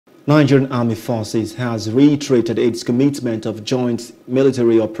Nigerian Army Forces has reiterated its commitment of joint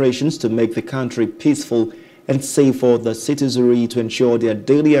military operations to make the country peaceful and safe for the citizenry to ensure their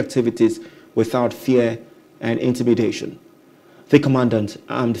daily activities without fear and intimidation. The Commandant,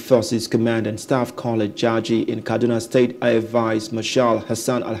 Armed Forces Command and Staff College, Jaji in Kaduna State, Air Vice Marshal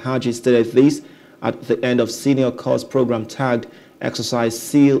Hassan Alhaji stated this at the end of senior course program tagged Exercise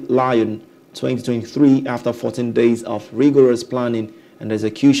Sea Lion 2023 after 14 days of rigorous planning and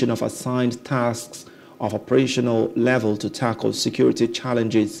execution of assigned tasks of operational level to tackle security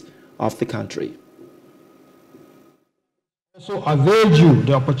challenges of the country. Also availed you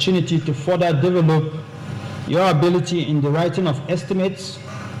the opportunity to further develop your ability in the writing of estimates,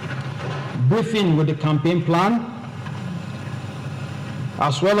 briefing with the campaign plan,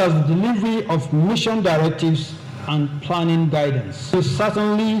 as well as the delivery of mission directives and planning guidance. It will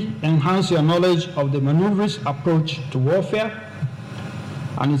certainly enhance your knowledge of the maneuverist approach to warfare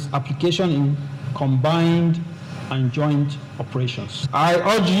and its application in combined and joint operations. I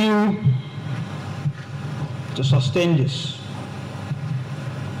urge you to sustain this,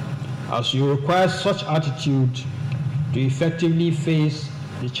 as you require such attitude to effectively face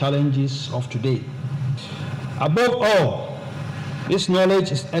the challenges of today. Above all, this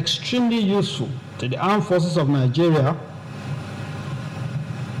knowledge is extremely useful to the armed forces of Nigeria,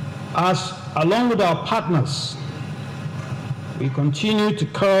 as along with our partners, we continue to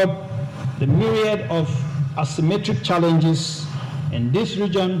curb the myriad of asymmetric challenges in this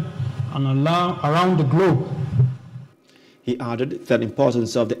region and around the globe. He added that the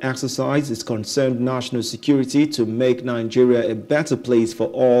importance of the exercise is concerned national security to make Nigeria a better place for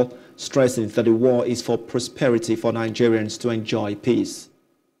all, stressing that the war is for prosperity for Nigerians to enjoy peace.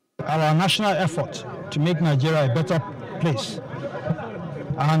 Our national effort to make Nigeria a better place,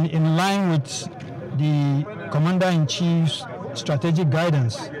 and in line with the Commander-in-Chief's strategic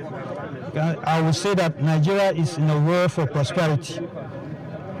guidance, I will say that Nigeria is in a war for prosperity.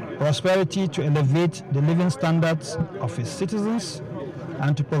 Prosperity to elevate the living standards of its citizens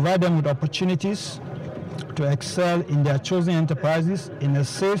and to provide them with opportunities to excel in their chosen enterprises in a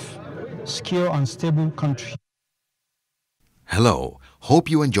safe, secure and stable country. Hello, hope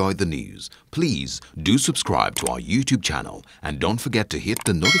you enjoyed the news. Please do subscribe to our YouTube channel and don't forget to hit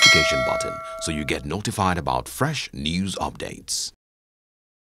the notification button so you get notified about fresh news updates.